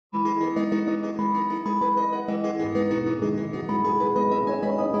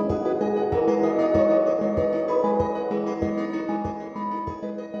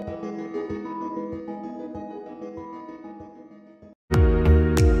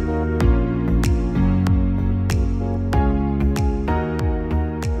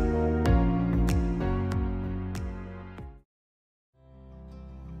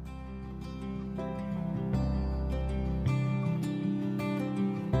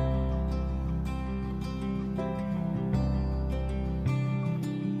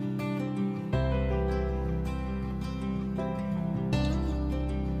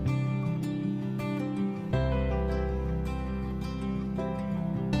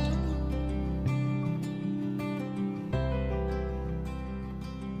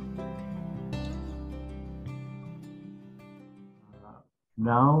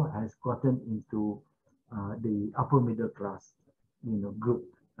Now has gotten into the upper middle class, group.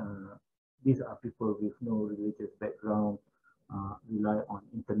 These are people with no religious background, rely on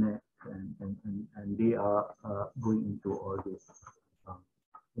internet, and they are going into all this,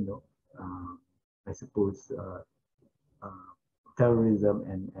 you know, I suppose, terrorism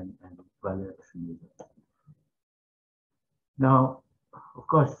and violent extremism. Now, of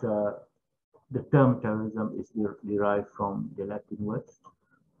course, the term terrorism is derived from the Latin words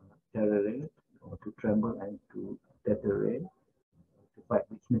terrere, or to tremble, and to deterre, to fight,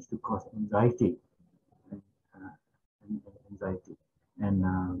 which means to cause anxiety. Anxiety. And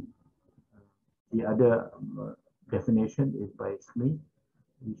the other definition is by Smith,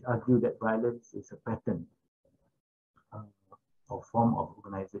 which argued that violence is a pattern or form of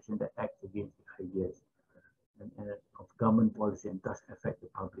organization that acts against the ideas and of government policy and thus affect the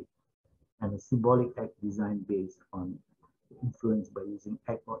public, and a symbolic act designed based on influence by using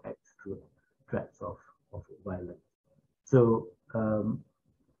act or acts through threats of violence. So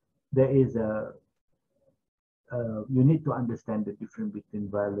there is you need to understand the difference between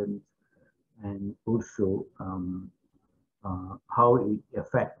violence and also how it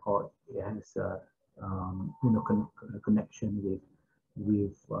affects or it has connection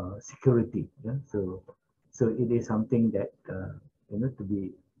with security. Yeah? So it is something that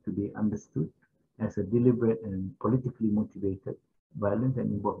to be understood as a deliberate and politically motivated violence and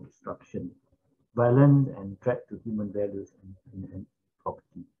involved destruction, violence and threat to human values and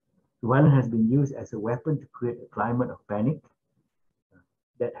property. So violence has been used as a weapon to create a climate of panic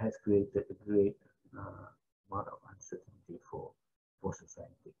that has created a great amount of uncertainty for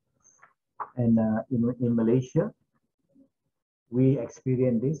society. And in Malaysia, we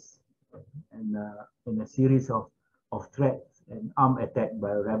experienced this and in a series of threats and armed attack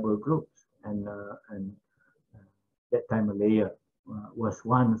by rebel groups, and that time Malaya was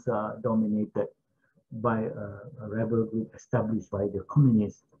once dominated by a rebel group established by the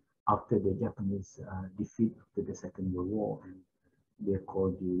communists after the Japanese defeat after the Second World War, and they're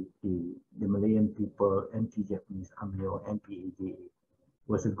called the Malayan People Anti-Japanese Army, or MPAJA.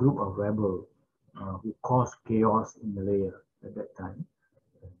 Was a group of rebels who caused chaos in Malaya at that time,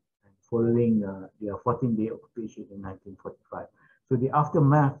 following their 14-day occupation in 1945. So the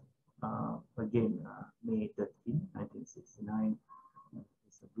aftermath, again, May 13, 1969, a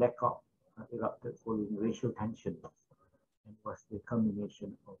blackout erupted following racial tensions, and was the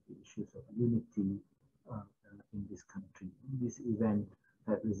culmination of the issues of unity in this country. This event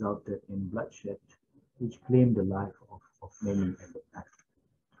had resulted in bloodshed, which claimed the life of many at the time.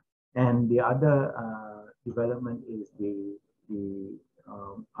 And the other development is the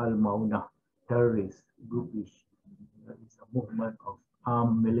Al-Maunah terrorist group, which is a movement of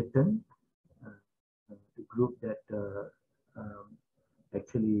armed militant, the group that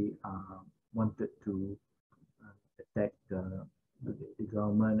actually wanted to attack the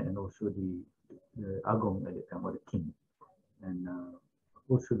government and also the Agong at the time, or the king. And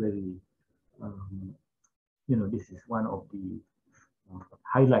also very, this is one of the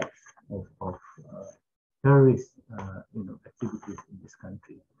highlights of terrorist activities in this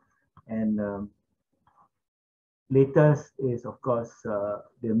country. And latest is, of course, the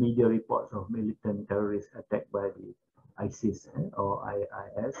media reports of militant terrorist attack by the ISIS or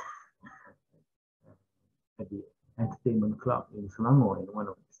IIS at the entertainment club in Selangor, in one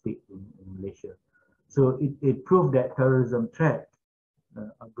of the states in Malaysia. So it proved that terrorism threats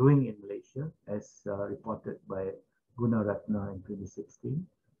are growing in Malaysia, as reported by Gunaratna in 2016.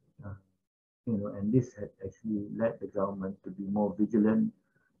 And this had actually led the government to be more vigilant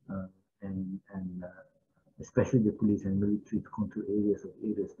and especially the police and military to control areas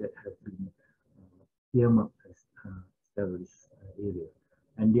that have been earmarked as terrorist area.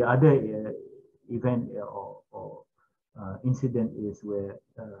 And the other event or incident is where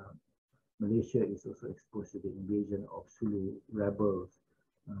Malaysia is also exposed to the invasion of Sulu rebels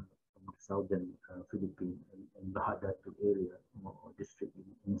from the southern Philippines and Lahad Datu area or district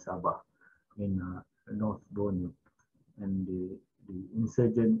in Sabah in North Borneo. And the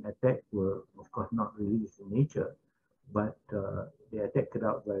insurgent attack were, of course, not religious in nature, but the attack carried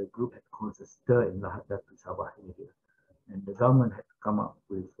out by a group had caused a stir in Lahad Datu Sabah area. And the government had to come up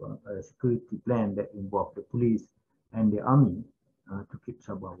with a security plan that involved the police and the army to keep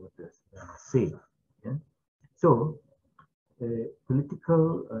Sabah waters safe. Yeah? So,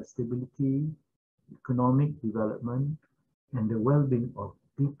 political stability, economic development, and the well-being of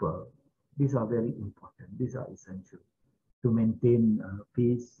people, these are very important. These are essential to maintain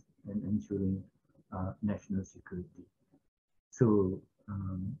peace and ensuring national security. So,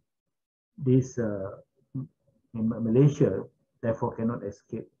 this in Malaysia, therefore, cannot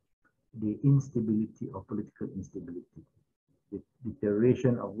escape the instability of political instability. The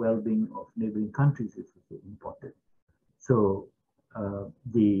deterioration of well-being of neighboring countries is also important. So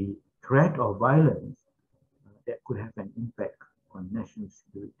the threat of violence that could have an impact on national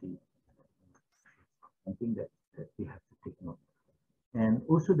security, something that we have to take note. And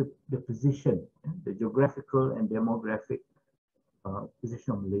also the position, the geographical and demographic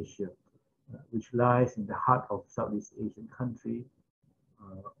position of Malaysia, which lies in the heart of Southeast Asian country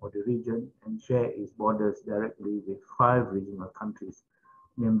or the region, and share its borders directly with 5 regional countries,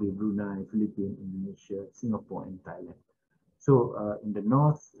 namely Brunei, Philippines, Indonesia, Singapore, and Thailand. So in the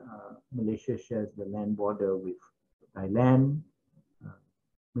north, Malaysia shares the land border with Thailand.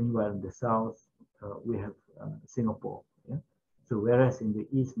 Meanwhile, in the south, we have Singapore. Yeah? So whereas in the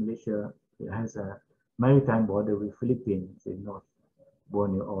east, Malaysia has a maritime border with Philippines in North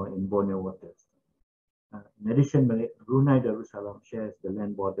Borneo or in Borneo waters. In addition, Brunei Darussalam shares the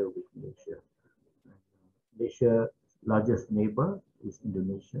land border with Malaysia. Malaysia's largest neighbor is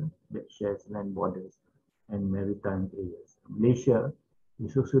Indonesia, that shares land borders and maritime areas. Malaysia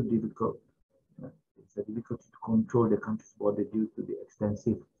is also difficult. It's a difficulty to control the country's border due to the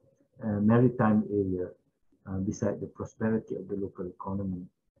extensive maritime area, beside the prosperity of the local economy,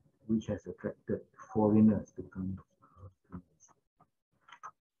 which has attracted foreigners to come.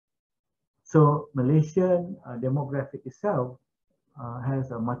 So Malaysian demographic itself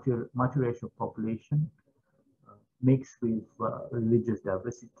has a multiracial population mixed with religious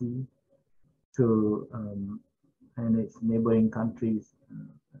diversity. So and its neighboring countries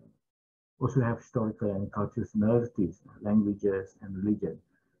also have historical and cultural similarities, languages and religion.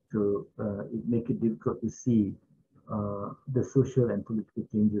 So it makes it difficult to see the social and political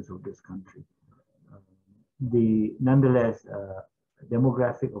changes of this country. Nonetheless,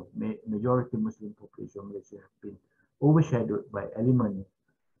 demographic of majority Muslim population of Malaysia have been overshadowed by elements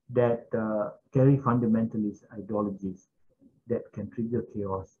that carry fundamentalist ideologies that can trigger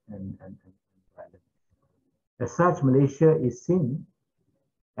chaos and violence. As such, Malaysia is seen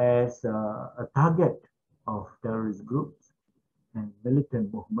as a target of terrorist groups and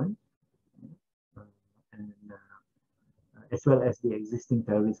militant movements, as well as the existing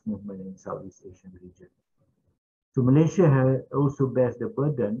terrorist movement in Southeast Asian region. So Malaysia also bears the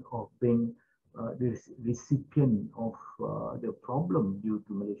burden of being the recipient of the problem due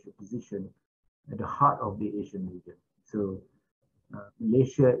to Malaysia's position at the heart of the Asian region. So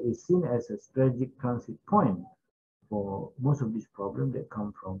Malaysia is seen as a strategic transit point for most of these problems that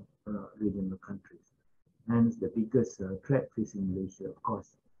come from regional countries. Hence, the biggest threat facing Malaysia, of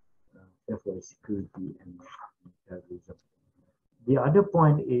course, therefore, is security and terrorism. The other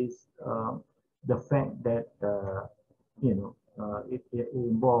point is the fact that it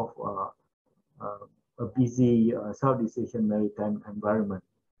involves a busy Southeast Asian maritime environment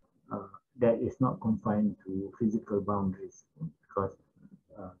that is not confined to physical boundaries, because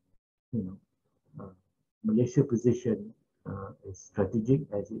Malaysia's position is strategic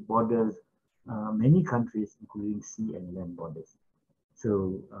as it borders many countries, including sea and land borders.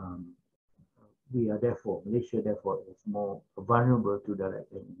 So Malaysia therefore is more vulnerable to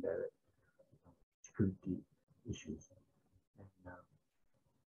direct and indirect security issues.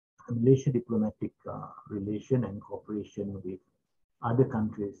 And Malaysia diplomatic relation and cooperation with other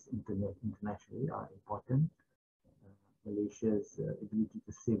countries internationally are important. Malaysia's ability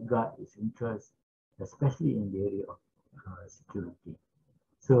to safeguard its interests, especially in the area of security.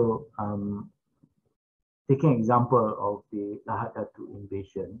 So, taking example of the Lahad Datu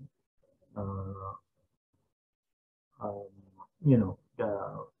invasion,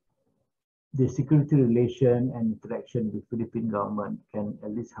 the security relation and interaction with Philippine government can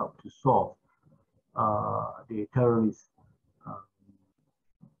at least help to solve the terrorist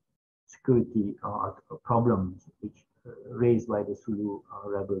security problems which raised by the Sulu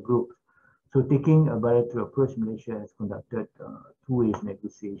rebel group. So taking a bilateral approach, Malaysia has conducted two-way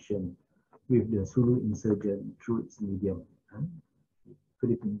negotiation with the Sulu insurgent through its medium,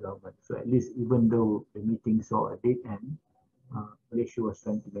 Philippine government. So at least even though the meeting saw a dead end, Malaysia was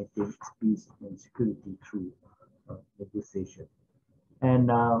trying to maintain its peace and security through negotiation.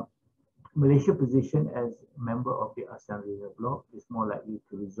 And Malaysia's position as a member of the ASEAN regional bloc is more likely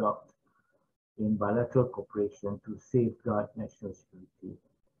to result in bilateral cooperation to safeguard national security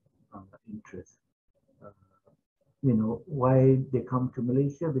interests. You know, why they come to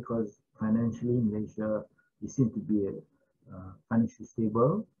Malaysia? Because financially, Malaysia is seen to be financially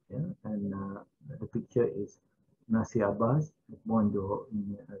stable, yeah? And the picture is Nasir Abbas, born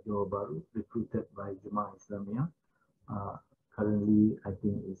in Johor Bahru, recruited by Jemaah Islamiyah. Currently, I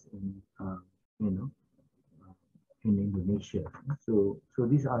think is in in Indonesia. So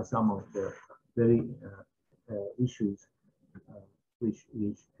these are some of the very issues which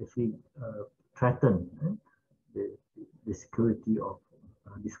actually threaten the security of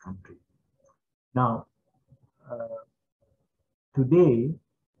this country. Now, today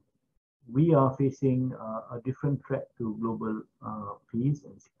we are facing a different threat to global peace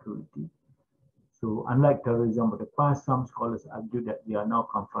and security. So unlike terrorism of the past, some scholars argue that we are now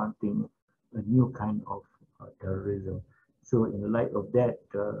confronting a new kind of terrorism. So in the light of that,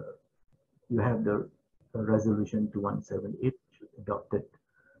 you have the resolution 2178 adopted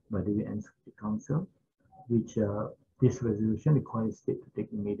by the UN Security Council, which this resolution requires state to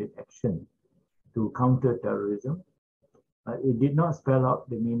take immediate action to counter terrorism. It did not spell out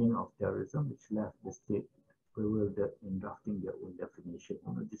the meaning of terrorism, which left the state bewildered in drafting their own definition.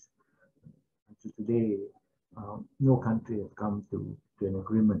 Until today, no country has come to an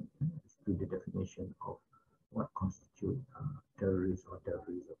agreement as to the definition of what constitutes terrorist or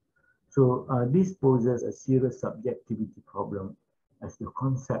terrorism. So this poses a serious subjectivity problem as the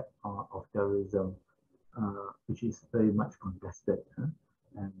concept of terrorism, which is very much contested.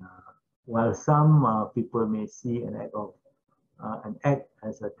 And while some people may see an act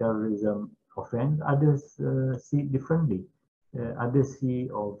as a terrorism offense, others see it differently. Others see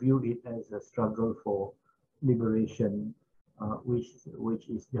or view it as a struggle for liberation, which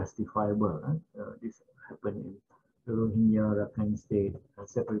is justifiable. This happened in the Rohingya Rakhine State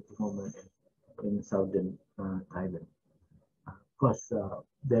separatist movement in southern Thailand. Of course,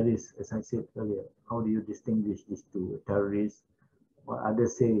 there is, as I said earlier, how do you distinguish these two? Terrorists, what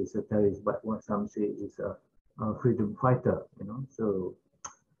others say is a terrorist, but what some say is a freedom fighter. So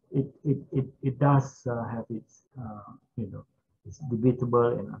it does have its it's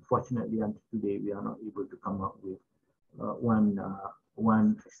debatable, and unfortunately until today we are not able to come up with one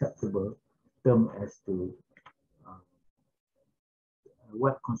acceptable term as to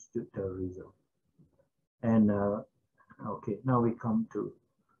what constitutes terrorism. And okay, now we come to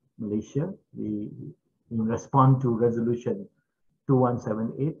Malaysia. In response to resolution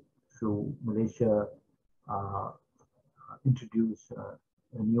 2178, so Malaysia introduced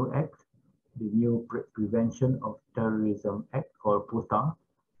a new act, the new Prevention of Terrorism Act, called POTA,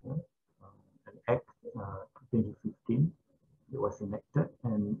 an act 2015. It was enacted,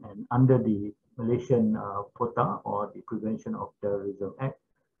 and under the Malaysian POTA, or the Prevention of Terrorism Act,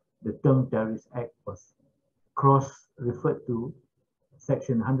 the term terrorist act was cross-referred to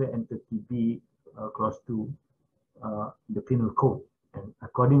Section 130B clause 2 the Penal Code. And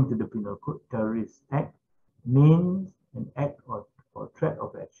according to the Penal Code, terrorist act means an act or threat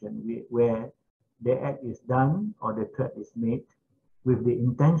of action where the act is done or the threat is made with the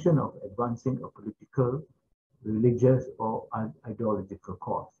intention of advancing a political, religious, or ideological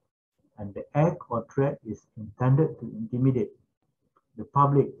cause. And the act or threat is intended to intimidate the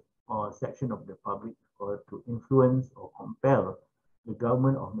public or section of the public, or to influence or compel the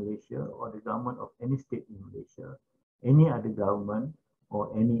government of Malaysia or the government of any state in Malaysia, any other government,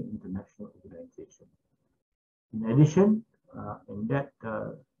 or any international organization. In addition, in that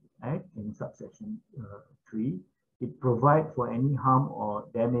act, in subsection 3, it provides for any harm or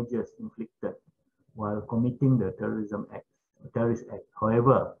damages inflicted while committing the terrorist act.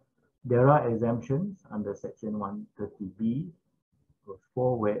 However, there are exemptions under section 130B, clause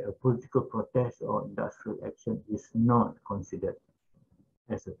 4, where a political protest or industrial action is not considered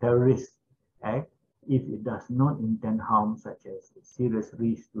as a terrorist act if it does not intend harm, such as serious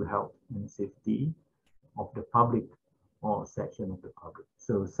risk to health and safety of the public or section of the public.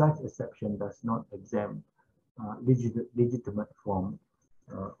 So such exception does not exempt legitimate form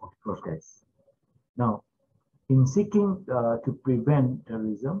of protest. Now, in seeking to prevent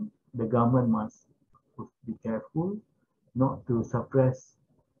terrorism, the government must be careful not to suppress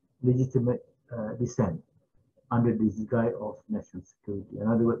legitimate dissent. under the disguise of national security. In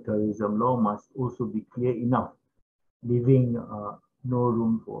other words, terrorism law must also be clear enough, leaving no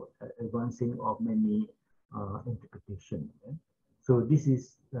room for advancing of many interpretation. So this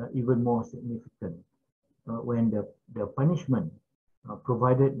is even more significant when the punishment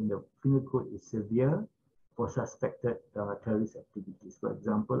provided in the penal code is severe for suspected terrorist activities. For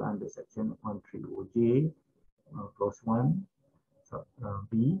example, under section 130J, clause 1,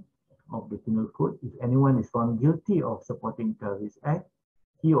 B of the penal code, if anyone is found guilty of supporting terrorist act,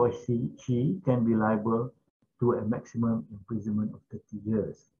 he or she can be liable to a maximum imprisonment of 30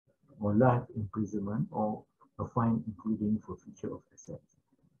 years or life imprisonment or a fine including forfeiture of assets.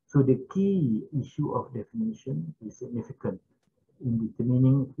 So the key issue of definition is significant in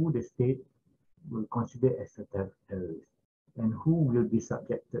determining who the state will consider as a terrorist and who will be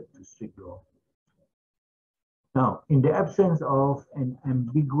subjected to strict law. Now, in the absence of an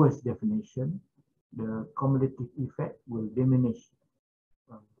ambiguous definition, the cumulative effect will diminish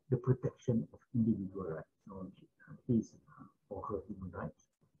the protection of individual rights, or his or her human rights,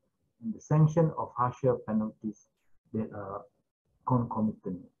 and the sanction of harsher penalties that are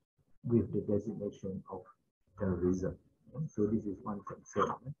concomitant with the designation of terrorism. So this is one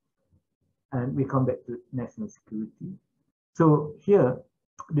concern. And we come back to national security. So here,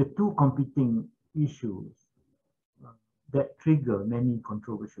 the two competing issues that trigger many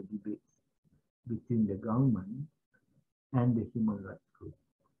controversial debates between the government and the human rights group.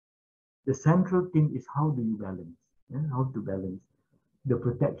 The central thing is how do you balance, how to balance the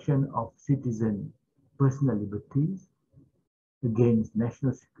protection of citizen personal liberties against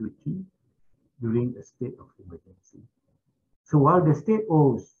national security during a state of emergency. So while the state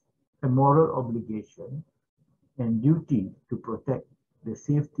owes a moral obligation and duty to protect the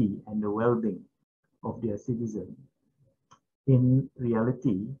safety and the well-being of their citizens, in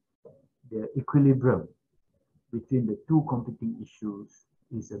reality, the equilibrium between the two competing issues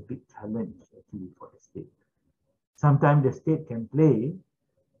is a big challenge actually for the state. Sometimes the state can play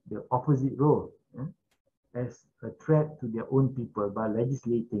the opposite role as a threat to their own people by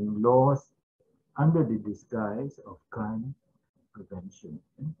legislating laws under the disguise of crime prevention.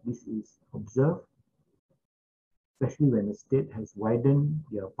 This is observed, especially when the state has widened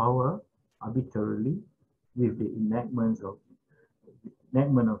their power arbitrarily with the enactment of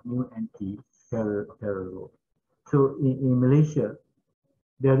new anti-terror law. So in Malaysia,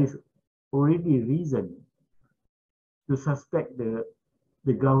 there is already reason to suspect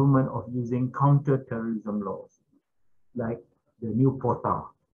the government of using counter-terrorism laws, like the new POTA,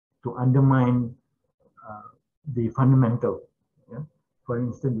 to undermine the fundamental. Yeah? For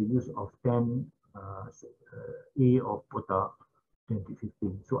instance, the use of 10A of POTA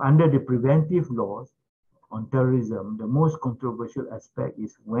 2015. So under the preventive laws on terrorism, the most controversial aspect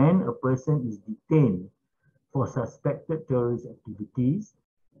is when a person is detained for suspected terrorist activities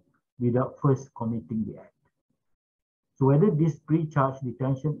without first committing the act. So whether this pre-charge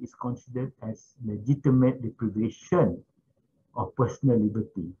detention is considered as legitimate deprivation of personal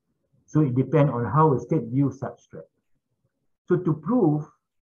liberty. So it depends on how a state views such threat. So to prove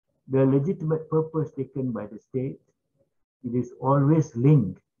the legitimate purpose taken by the state, it is always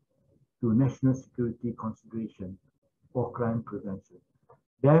linked to national security consideration or crime prevention.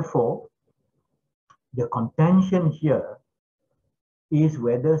 Therefore, the contention here is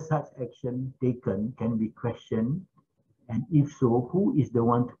whether such action taken can be questioned, and if so, who is the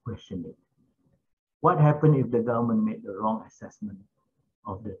one to question it? What happened if the government made the wrong assessment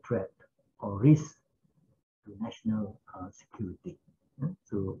of the threat or risk to national security?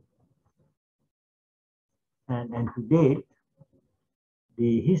 So, and to date,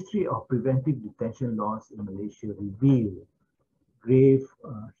 the history of preventive detention laws in Malaysia reveal grave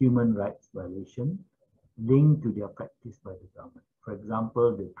human rights violation linked to their practice by the government. For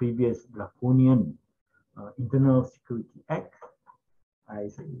example, the previous draconian Internal Security Act, I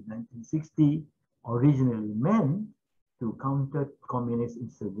say 1960, originally meant to counter communist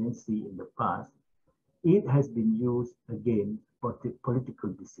insurgency in the past. It has been used against political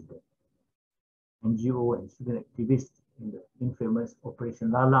dissidents, NGO and student activists in the infamous Operation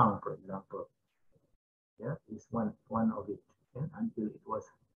Lalang, for example. Yeah, is one of it, until it was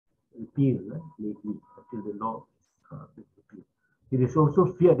repealed lately, until the law was repealed. It is also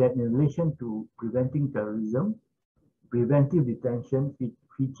feared that in relation to preventing terrorism, preventive detention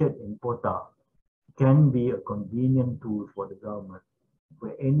featured in POTA can be a convenient tool for the government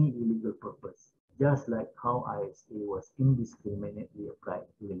for any illegal purpose, just like how ISA was indiscriminately applied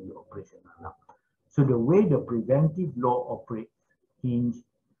during the Operation Lalang. So the way the preventive law operates hinge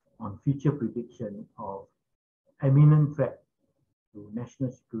on future prediction of imminent threat to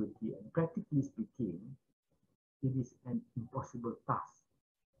national security, and practically speaking, it is an impossible task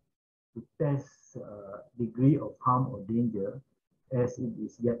to test degree of harm or danger as it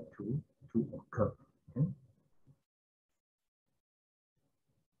is yet to occur. Okay?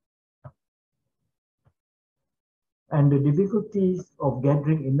 And the difficulties of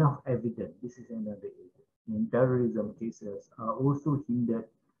gathering enough evidence, this is another area, in terrorism cases are also hindered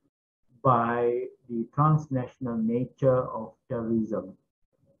by the transnational nature of terrorism,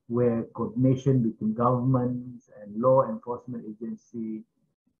 where coordination between governments and law enforcement agencies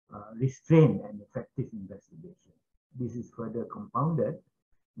restrain an effective investigation. This is further compounded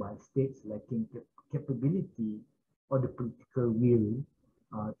by states lacking capability or the political will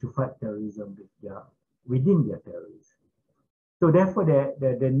to fight terrorism within their territories. So therefore,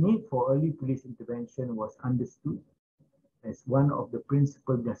 the need for early police intervention was understood as one of the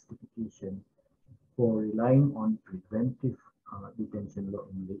principal justifications for relying on preventive detention law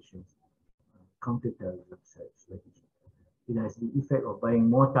in Malaysia's counter-terrorism strategy. It has the effect of buying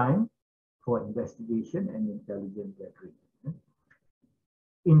more time for investigation and intelligence gathering.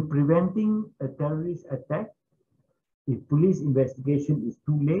 In preventing a terrorist attack, if police investigation is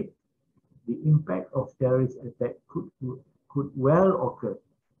too late, the impact of terrorist attack could well occur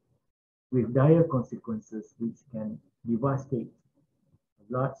with dire consequences which can devastate a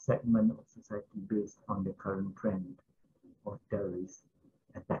large segment of society based on the current trend of terrorist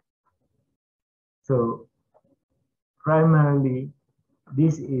attack. So primarily,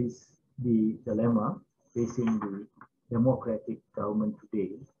 this is the dilemma facing the democratic government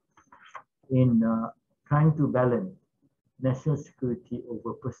today in trying to balance national security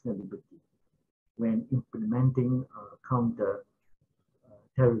over personal liberty when implementing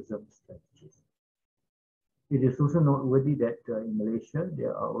counter-terrorism strategies. It is also noteworthy that in Malaysia,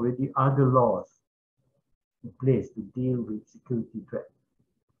 there are already other laws in place to deal with security threats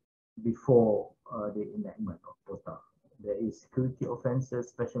before the enactment of POTA. There is Security Offences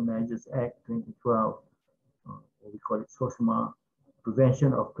Special Measures Act 2012, we call it SOSMA,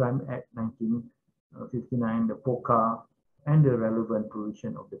 Prevention of Crime Act 1959, the POCA, and the relevant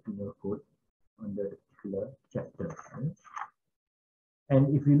provision of the Penal Code under the particular chapter. Right?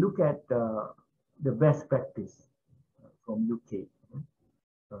 And if you look at the best practice from UK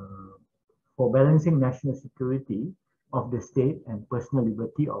for balancing national security of the state and personal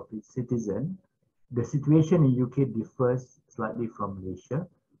liberty of its citizen, the situation in UK differs slightly from Malaysia.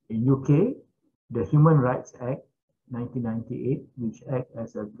 In UK, the Human Rights Act 1998, which acts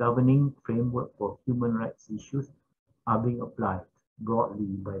as a governing framework for human rights issues, are being applied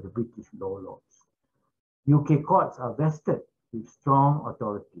broadly by the British law lords. UK courts are vested with strong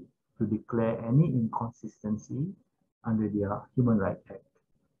authority to declare any inconsistency under their Human Rights Act,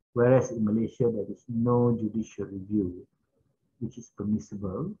 whereas in Malaysia there is no judicial review which is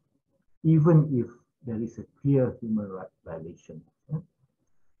permissible, even if there is a clear human rights violation.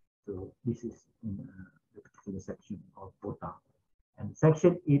 So this is in the particular section of POTA. And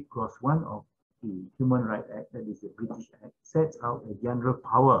Section 8(1) of the Human Rights Act, that is the British Act, sets out a general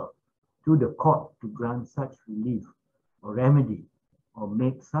power to the court to grant such relief or remedy or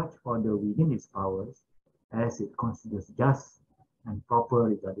make such order within its powers as it considers just and proper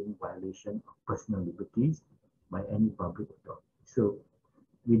regarding violation of personal liberties by any public authority. So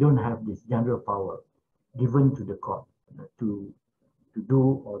we don't have this general power given to the court to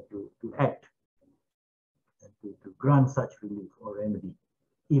do or to act and to grant such relief or remedy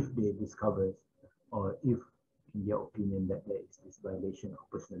if they discover or if in their opinion that there is this violation of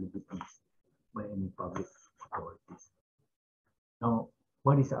personal liberties by any public authorities. Now,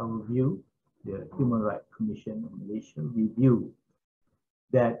 what is our view? The Human Rights Commission of Malaysia, we view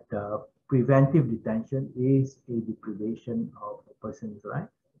that preventive detention is a deprivation of a person's right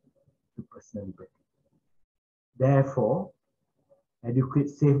to personal liberty. Therefore, adequate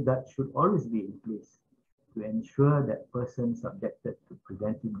safeguards should always be in place to ensure that persons subjected to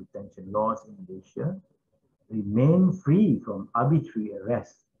preventive detention laws in Malaysia remain free from arbitrary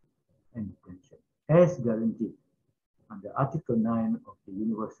arrest and detention, as guaranteed under Article 9 of the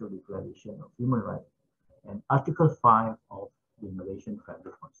Universal Declaration of Human Rights and Article 5 of the Malaysian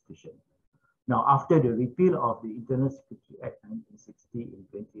Federal Constitution. Now, after the repeal of the Internal Security Act 1960 in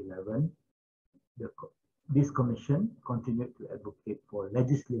 2011, this commission continued to advocate for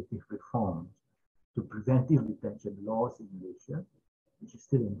legislative reforms to preventive detention laws in Malaysia, which is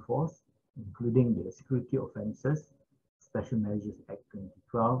still in force, including the Security Offences Special Measures Act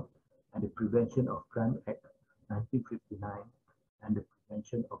 2012 and the Prevention of Crime Act 1959 and the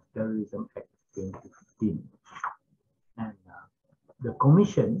Prevention of Terrorism Act 2015. And the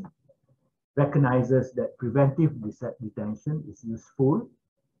Commission recognizes that preventive detention is useful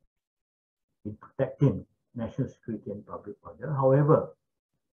in protecting national security and public order. However,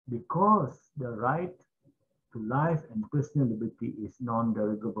 because the right to life and personal liberty is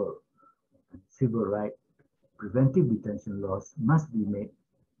non-derogable, civil right preventive detention laws must be made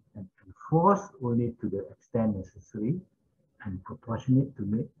and enforced only to the extent necessary and proportionate to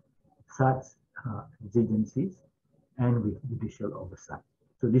meet such exigencies and with judicial oversight.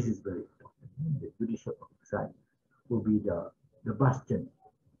 So this is very important. The judicial oversight will be the bastion,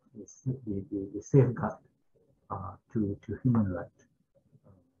 the safeguard to human rights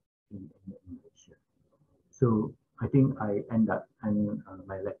in Malaysia. So I think I end up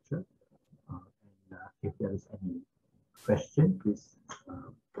my lecture. If there is any question, please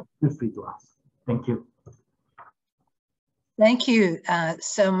feel free to ask. Thank you. Thank you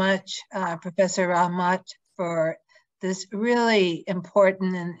so much, Professor Rahmat, for this really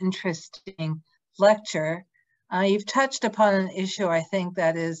important and interesting lecture. You've touched upon an issue, I think,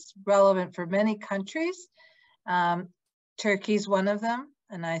 that is relevant for many countries. Turkey's one of them,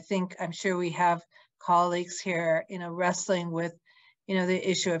 and I'm sure we have colleagues here, wrestling with, the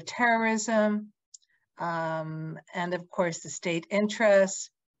issue of terrorism, and of course the state interests,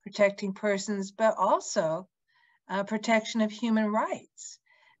 protecting persons, but also protection of human rights,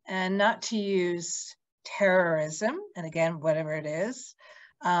 and not to use terrorism, and again, whatever it is,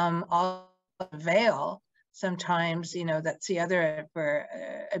 all veil. Sometimes, that's the other for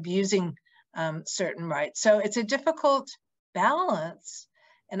abusing certain rights. So it's a difficult balance.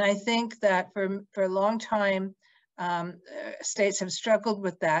 And I think that for a long time, states have struggled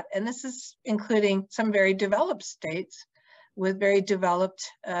with that. And this is including some very developed states with very developed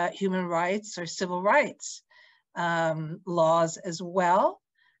human rights or civil rights laws as well.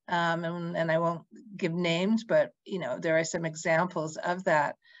 And I won't give names, but there are some examples of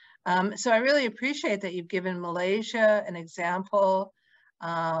that. So I really appreciate that you've given Malaysia an example,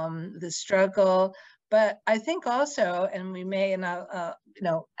 the struggle, but I think also, and we may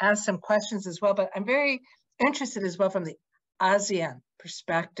ask some questions as well, but I'm very interested as well from the ASEAN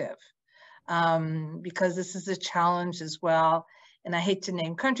perspective, because this is a challenge as well. And I hate to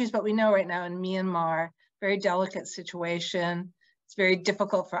name countries, but we know right now in Myanmar, very delicate situation. It's very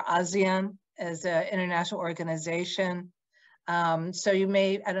difficult for ASEAN as an international organization. So you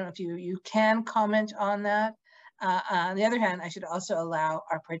may, I don't know if you can comment on that. On the other hand, I should also allow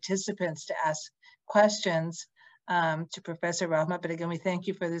our participants to ask questions to Professor Rahmat. But again, we thank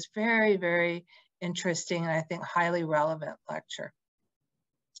you for this very, very interesting and I think highly relevant lecture.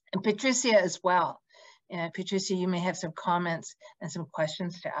 And Patricia as well. Patricia, you may have some comments and some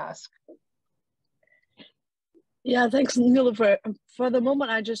questions to ask. Yeah, thanks, Nilofer. For the moment,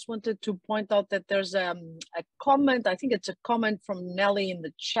 I just wanted to point out that there's a comment, I think it's a comment from Nelly in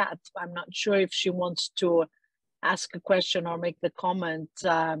the chat. I'm not sure if she wants to ask a question or make the comment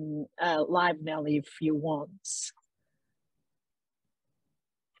live, Nelly, if you want.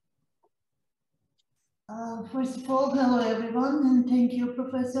 First of all, hello everyone, and thank you,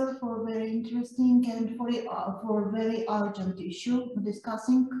 Professor, for very interesting and for very urgent issue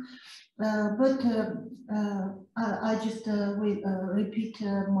discussing. I just repeat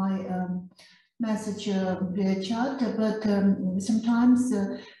my message via chat, but sometimes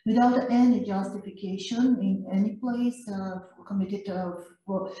without any justification in any place committed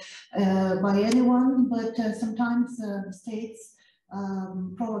by anyone, but sometimes states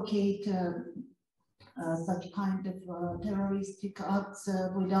provocate such kind of terroristic acts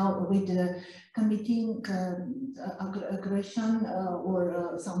with committing aggression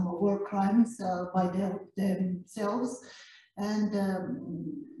or some war crimes by themselves, and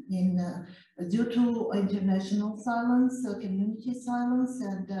due to international silence, community silence,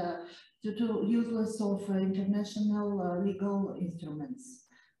 and due to useless of international legal instruments.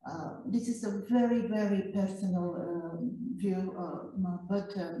 This is a very, very personal view,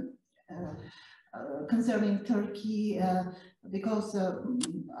 but concerning Turkey, because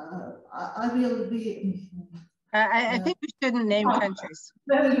I will be... I think we shouldn't name countries.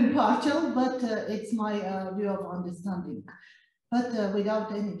 Very impartial, but it's my view of understanding, but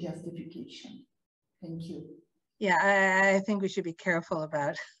without any justification. Thank you. Yeah, I think we should be careful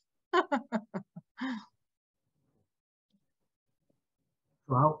about it.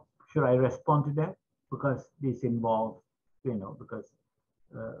 So how should I respond to that? Because this involves, because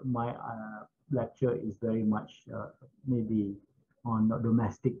my lecture is very much maybe on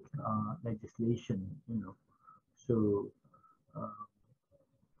domestic legislation, So, of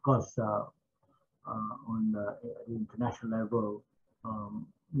course, on the international level,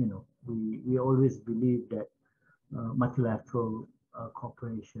 we always believe that multilateral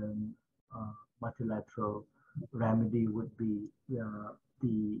cooperation, multilateral remedy would be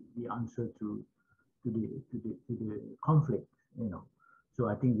the answer to the conflict, you know. So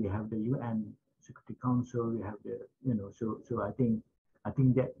I think we have the UN Security Council, we have the, you know, so I think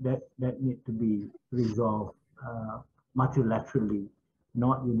that need to be resolved multilaterally,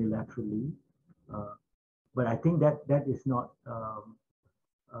 not unilaterally. But I think that is not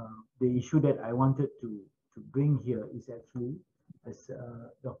the issue that I wanted to bring here is actually, as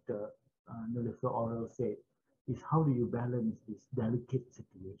Dr. Nilüfer Oral said, is how do you balance this delicate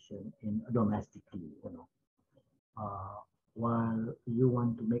situation in domestically, you know, while you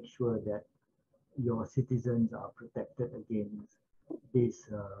want to make sure that your citizens are protected against this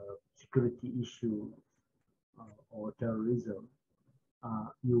security issue or terrorism,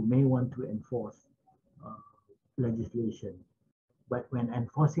 you may want to enforce legislation. But when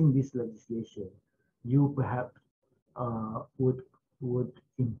enforcing this legislation, you perhaps would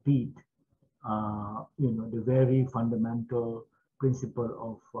impede, you know, the very fundamental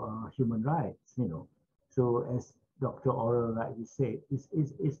principle of human rights, you know. So as Dr. Oral rightly said,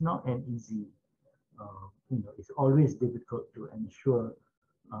 it's not an easy, you know, it's always difficult to ensure,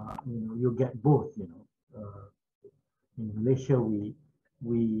 you know, you get both, you know. In Malaysia, we,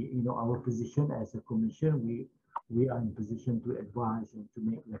 you know, our position as a commission, we are in position to advise and to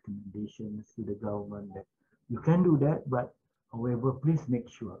make recommendations to the government that you can do that, but however, please make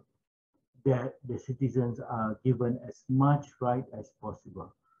sure that the citizens are given as much right as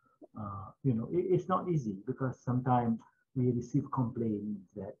possible. You know, it's not easy because sometimes we receive complaints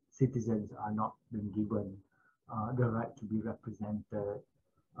that citizens are not being given the right to be represented,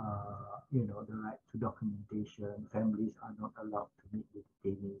 you know, the right to documentation, families are not allowed to meet with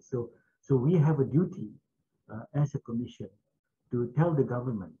detainees. So we have a duty as a commission to tell the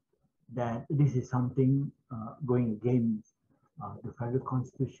government that this is something going against the federal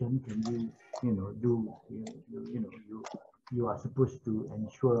constitution. Can you know, do, you know, you are supposed to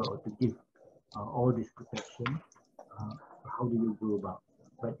ensure or to give all this protection. How do you go about?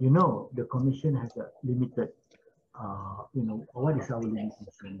 But you know, the commission has a limited, you know, what is our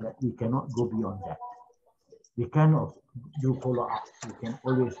limitation? That we cannot go beyond that. We cannot do follow-ups. We can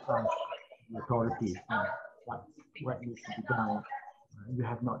always ask the authorities what needs to be done. You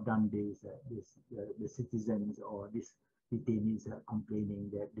have not done this. The citizens or these detainees are complaining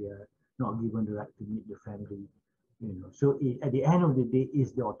that they are not given the right to meet the family. You know, so at the end of the day,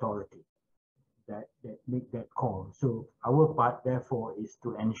 is the authority that make that call. So our part, therefore, is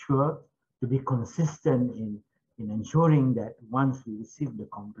to ensure, to be consistent in ensuring that once we receive the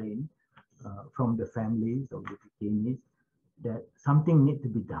complaint from the families of the detainees, that something needs to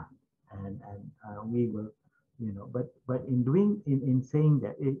be done, and we will, you know. But in saying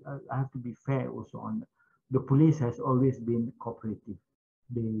that, I have to be fair also on the police has always been cooperative.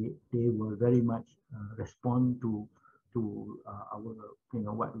 They will very much respond to our, you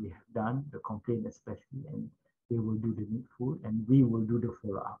know, what we have done, the complaint especially, and they will do the needful, and we will do the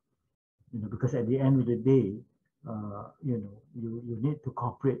follow-up. You know, because at the end of the day, you know, you need to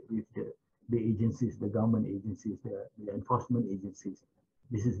cooperate with the agencies, the government agencies, the enforcement agencies.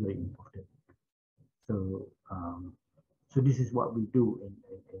 This is very important. So so this is what we do in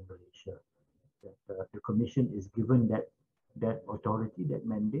Malaysia. That the commission is given that authority, that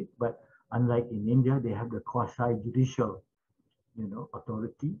mandate, but unlike in India, they have the quasi-judicial, you know,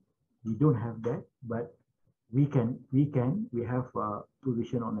 authority. We don't have that, but we have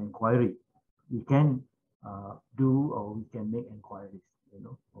provision on inquiry. We can do, or we can make inquiries, you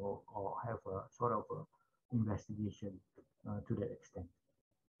know, or have a sort of a investigation to that extent.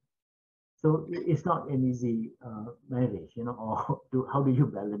 So it's not an easy marriage, you know, or how do you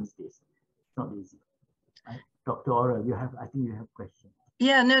balance this? It's not easy. Dr. Oral, I think you have questions.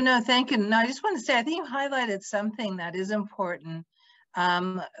 Yeah, no, thank you. No, I just want to say, I think you highlighted something that is important.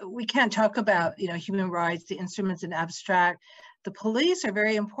 We can't talk about, you know, human rights, the instruments in abstract. The police are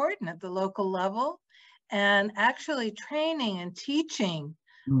very important at the local level, and actually training and teaching.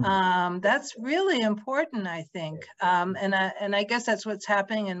 That's really important, I think. And I guess that's what's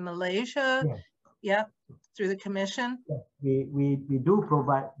happening in Malaysia. Yeah, through the commission. We do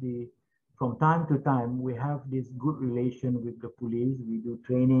provide from time to time, we have this good relation with the police. We do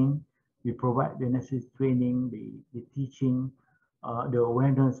training. We provide the necessary training, the teaching, the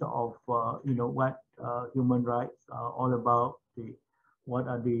awareness of, you know, what human rights are all about, what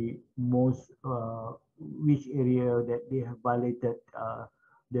are the most, which area that they have violated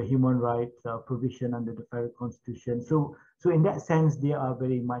the human rights provision under the federal constitution. So in that sense, they are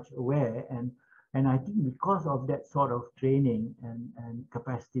very much aware. And I think because of that sort of training and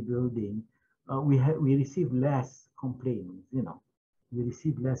capacity building, we receive less complaints, you know. We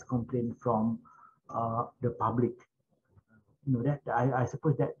receive less complaint from the public. You know, that I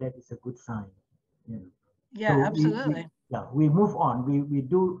suppose that is a good sign. You know. Yeah, So absolutely. we move on. We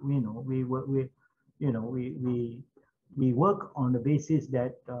do, we work on the basis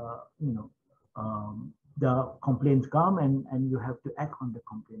that the complaints come, and you have to act on the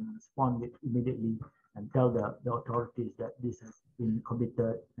complaint and respond it immediately and tell the authorities that this has been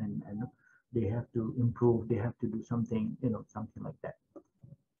committed, and they have to improve, they have to do something, something like that.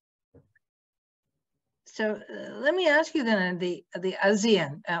 So let me ask you then, the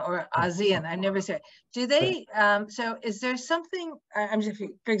ASEAN or ASEAN, I never say, do they, so is there something, I'm just,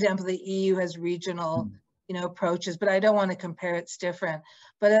 for example, the EU has regional, approaches, but I don't want to compare, it's different,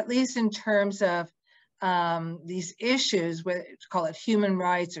 but at least in terms of these issues, whether call it human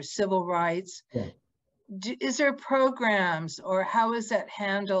rights or civil rights, is there programs, or how is that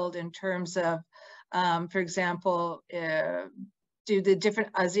handled in terms of, for example, do the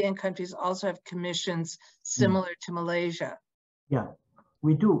different ASEAN countries also have commissions similar to Malaysia? Yeah,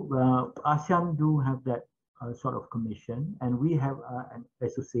 we do. ASEAN do have that sort of commission, and we have an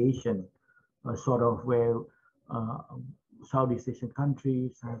association sort of where Southeast Asian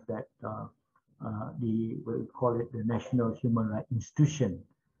countries have that, we call it the National Human Rights Institution.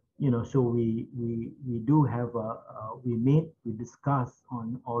 So we do have we meet, we discuss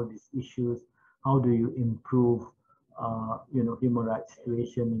on all these issues. How do you improve human rights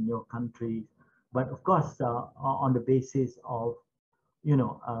situation in your country? But of course, on the basis of,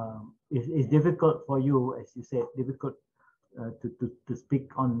 it's difficult for you, as you said, difficult to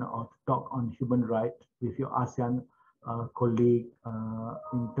speak on or to talk on human rights with your ASEAN colleague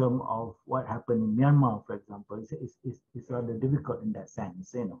in terms of what happened in Myanmar, for example. It's rather difficult in that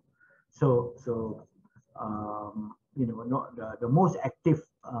sense, So the most active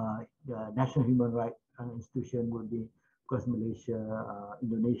the National Human Rights institution would be, of course, Malaysia,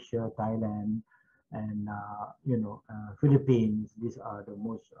 Indonesia, Thailand, and Philippines. These are the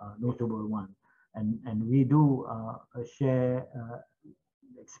most notable ones, and we do share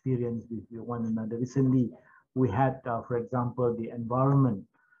experience with one another. Recently, we had, for example, the environment.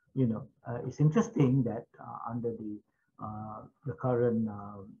 It's interesting that under the current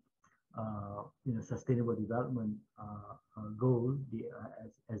sustainable development goal, the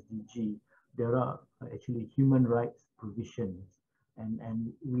SDG, there are actually human rights provisions,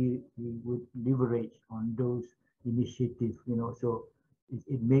 and we would leverage on those initiatives. So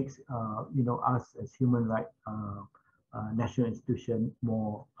it makes us as human rights national institution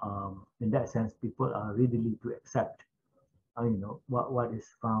more, in that sense, people are ready to accept what is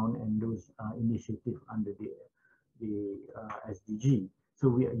found in those initiatives under the SDG. So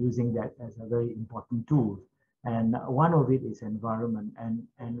we are using that as a very important tool, and one of it is environment,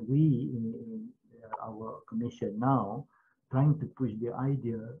 and we in our commission now trying to push the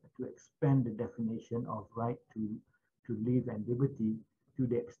idea to expand the definition of right to live and liberty to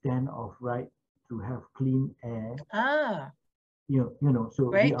the extent of right to have clean air. So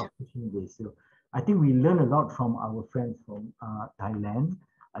we are pushing this. So I think we learn a lot from our friends from Thailand.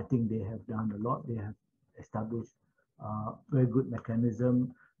 I think they have done a lot. They have established very good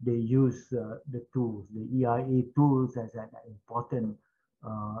mechanism. They use the tools, the EIA tools, as an important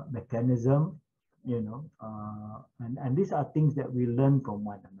mechanism, and these are things that we learn from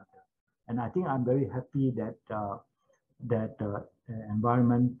one another. And I think I'm very happy that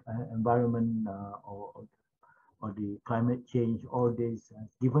environment or the climate change, all this has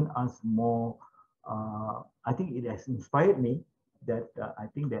given us more. I think it has inspired me that I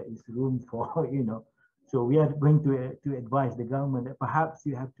think there is room for So we are going to advise the government that perhaps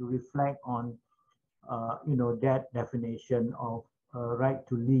you have to reflect on, that definition of right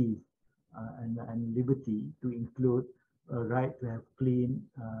to live and liberty to include a right to have clean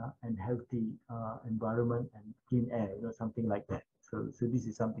and healthy environment and clean air, something like that. So this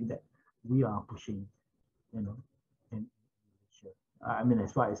is something that we are pushing, and I mean,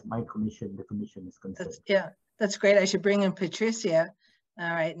 as far as my commission, the commission is concerned. That's great. I should bring in Patricia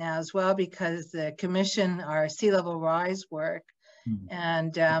right now as well, because the commission, our sea level rise work,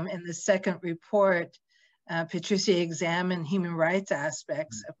 and in the second report, Patricia examined human rights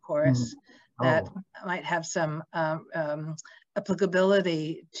aspects, of course, that might have some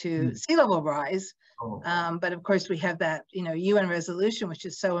applicability to sea level rise. But of course, we have that UN resolution, which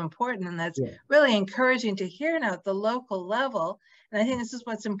is so important, and that's really encouraging to hear now at the local level. And I think this is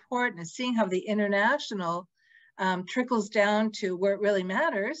what's important, is seeing how the international trickles down to where it really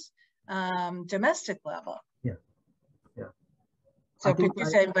matters, domestic level. So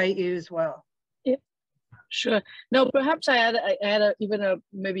Patricia, I invite you as well. Sure. No, perhaps I had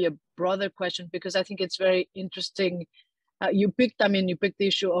maybe a broader question, because I think it's very interesting. You picked the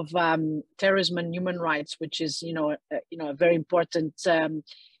issue of terrorism and human rights, which is a very important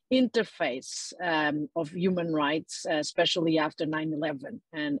interface of human rights, especially after 9/11,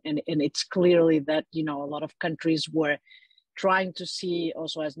 and it's clearly that, you know, a lot of countries were trying to see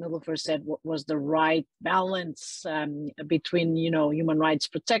also, as Nilofer said, what was the right balance between, you know, human rights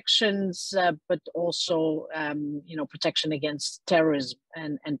protections, but also, you know, protection against terrorism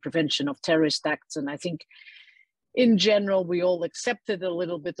and prevention of terrorist acts. And I think in general, we all accepted a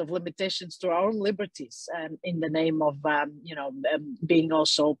little bit of limitations to our own liberties in the name of, you know, being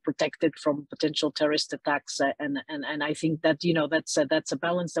also protected from potential terrorist attacks. And I think that, you know, that's a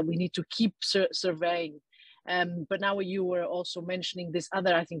balance that we need to keep surveying. But now you were also mentioning this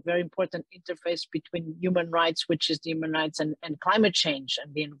other, I think, very important interface between human rights, which is the human rights and climate change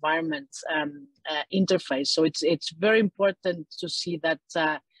and the environment interface. So it's very important to see that.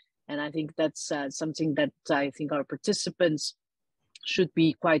 And I think that's something that I think our participants should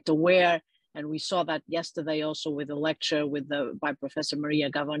be quite aware. And we saw that yesterday also with a lecture by Professor Maria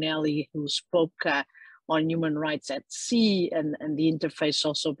Gavanelli, who spoke on human rights at sea and the interface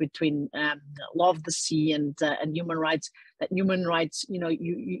also between law of the sea and human rights. That human rights, you know,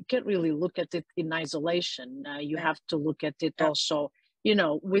 you can't really look at it in isolation. You have to look at it also, you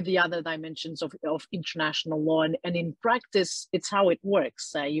know, with the other dimensions of international law, and in practice, it's how it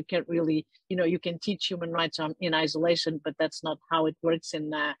works. You can't really, you know, you can teach human rights in isolation, but that's not how it works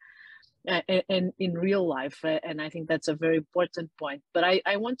in real life. And I think that's a very important point. But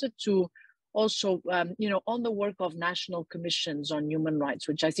I wanted to also, you know, on the work of national commissions on human rights,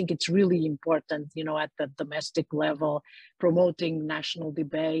 which I think it's really important, you know, at the domestic level, promoting national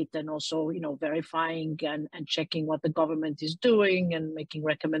debate and also, you know, verifying and checking what the government is doing and making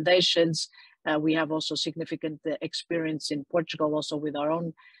recommendations. We have also significant experience in Portugal, also with our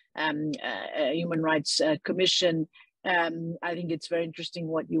own human rights commission. I think it's very interesting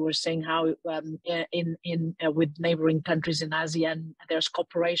what you were saying, how with neighboring countries in ASEAN, there's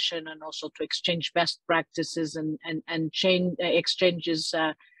cooperation and also to exchange best practices and chain exchanges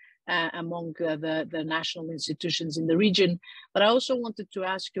among the national institutions in the region. But I also wanted to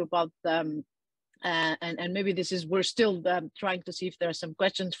ask you about, and maybe this is, we're still trying to see if there are some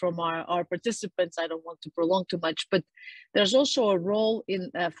questions from our participants. I don't want to prolong too much, but there's also a role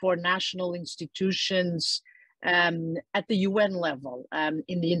for national institutions at the UN level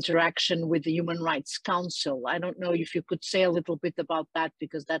in the interaction with the Human Rights Council. I don't know if you could say a little bit about that,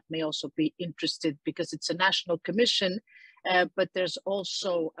 because that may also be interested, because it's a national commission, but there's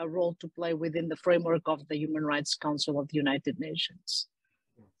also a role to play within the framework of the Human Rights Council of the United Nations.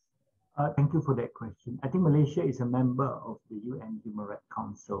 Thank you for that question. I think Malaysia is a member of the UN Human Rights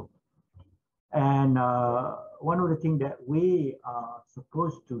Council. And one of the things that we are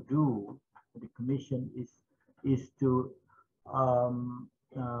supposed to do, the Commission, is to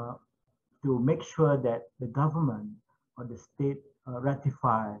make sure that the government or the state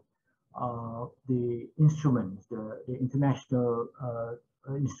ratify the instruments, the international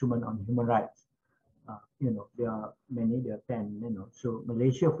instrument on human rights. You know, there are many, there are 10, you know. So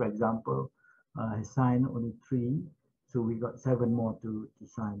Malaysia, for example, has signed only 3. So we got 7 more to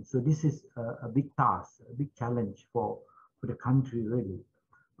sign. So this is a big task, a big challenge for the country, really.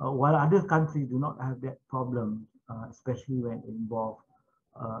 While other countries do not have that problem, especially when it involves,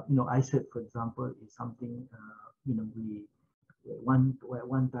 you know, ICET, for example, is something, you know, we one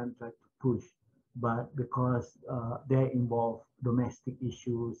time tried to push, but because they involve domestic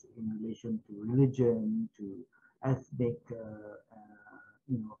issues in relation to religion, to ethnic,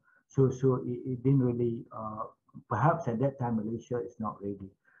 you know, so it didn't really, perhaps at that time Malaysia is not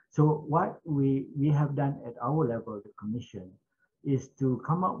ready. So what we have done at our level, the Commission, is to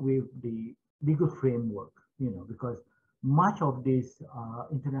come up with the legal framework, you know, because much of these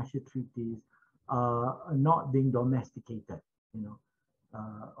international treaties are not being domesticated, you know,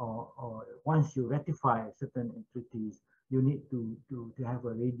 or once you ratify certain treaties, you need to have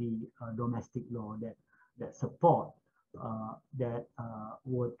a ready domestic law that support that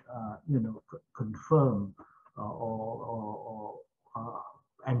would you know, confirm or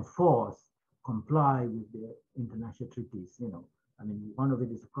enforce, comply with the international treaties, you know. I mean, one of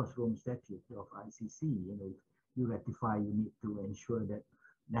it is, of course, Rome Statute of ICC. You know, if you ratify, you need to ensure that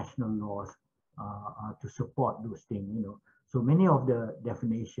national laws are to support those things, you know. So many of the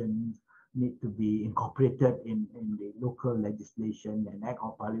definitions need to be incorporated in the local legislation and act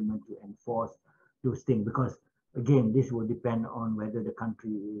of parliament to enforce those things, because, again, this will depend on whether the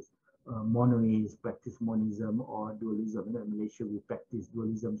country is monoist, practice monism, or dualism. You know, in Malaysia, we practice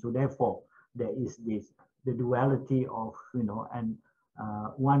dualism. So therefore, there is the duality of, you know, and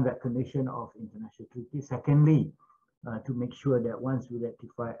one, recognition of international treaties. Secondly, to make sure that once we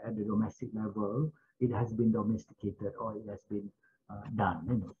ratify at the domestic level, it has been domesticated or it has been done,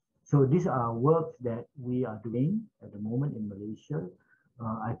 you know. So these are works that we are doing at the moment in Malaysia.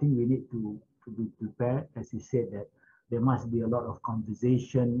 I think we need to be prepared, as you said, that there must be a lot of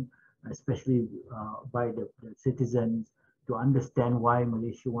conversation, especially by the citizens, to understand why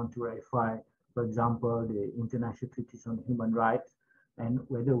Malaysia wants to ratify, for example, the International Treaties on Human Rights, and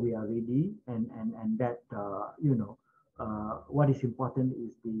whether we are ready, and that what is important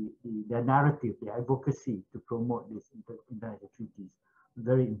is the narrative, the advocacy to promote these international treaties.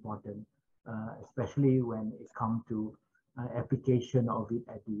 Very important, especially when it comes to application of it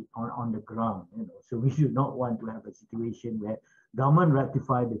at on the ground. So we should not want to have a situation where government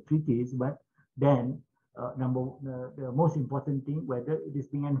ratify the treaties, but then the most important thing, whether it is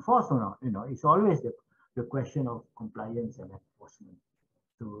being enforced or not. It's always the question of compliance and enforcement.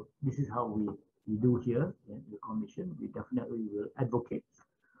 So this is how we do here in the Commission. We definitely will advocate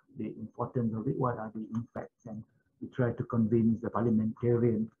the importance of it. What are the impacts? And we try to convince the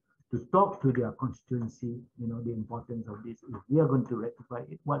parliamentarian to talk to their constituency, the importance of this. If we are going to rectify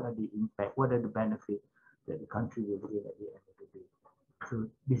it, what are the impact? What are the benefits that the country will gain at the end of the day? So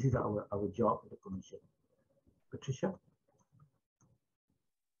this is our job at the Commission. Patricia?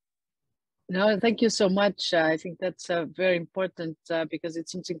 No, thank you so much. I think that's very important because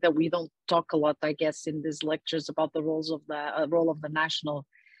it's something that we don't talk a lot, I guess, in these lectures about the roles of the role of the national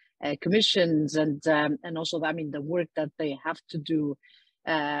commissions and also, the work that they have to do.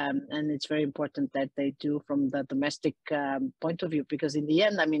 And it's very important that they do from the domestic point of view, because in the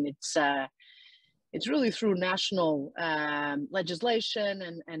end, it's really through national legislation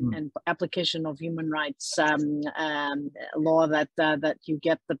and application of human rights law that you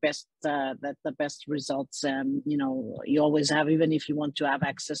get the best results. You always have, even if you want to have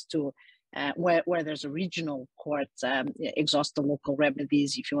access to where there's a regional court, exhaust the local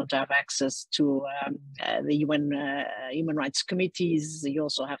remedies. If you want to have access to the UN human rights committees, you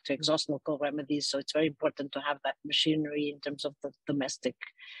also have to exhaust local remedies. So it's very important to have that machinery in terms of the domestic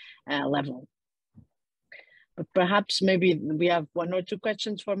level. But perhaps maybe we have one or two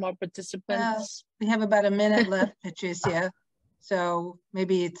questions from our participants. We have about a minute left, Patricia. So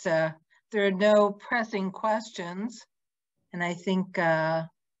maybe it's there are no pressing questions, and I think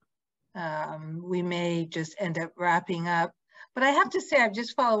we may just end up wrapping up. But I have to say, I've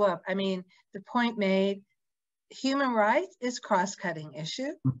just follow up. The point made, human rights is cross-cutting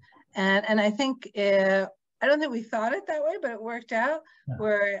issue, and I think I don't think we thought it that way, but it worked out. Yeah.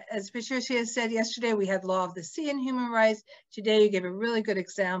 Where, as Patricia said yesterday, we had law of the sea and human rights. Today, you gave a really good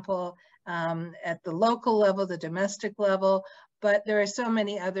example at the local level, the domestic level, but there are so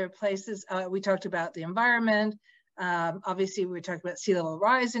many other places. We talked about the environment. Obviously, we talked about sea level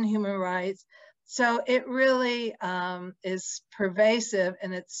rise in human rights. So it really is pervasive,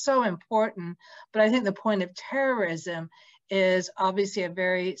 and it's so important. But I think the point of terrorism is obviously a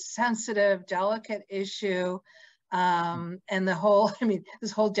very sensitive, delicate issue. And the whole,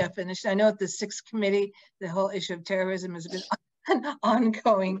 this whole definition, I know at the 6th committee, the whole issue of terrorism has been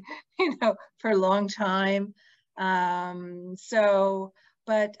ongoing, for a long time. So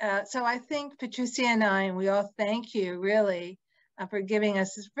I think Patricia and we all thank you really for giving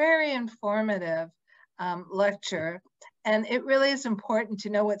us this very informative lecture. And it really is important to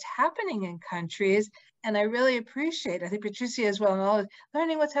know what's happening in countries. And I really appreciate, I think Patricia as well,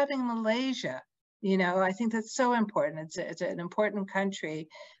 learning what's happening in Malaysia. I think that's so important. It's an important country.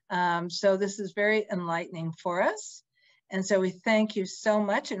 So this is very enlightening for us. And so we thank you so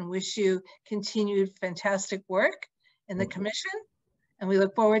much and wish you continued fantastic work in the Commission. And we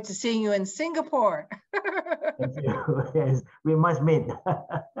look forward to seeing you in Singapore. Thank you. Yes, we must meet.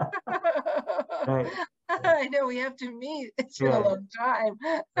 Right. I know we have to meet. It's been a long time.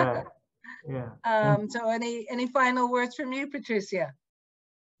 Right. Yeah. So any final words from you, Patricia?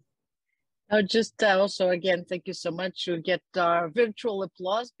 Just also, again, thank you so much. You get our virtual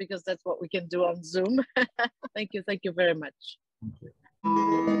applause because that's what we can do on Zoom. Thank you very much. Thank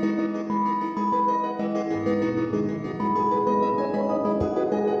you.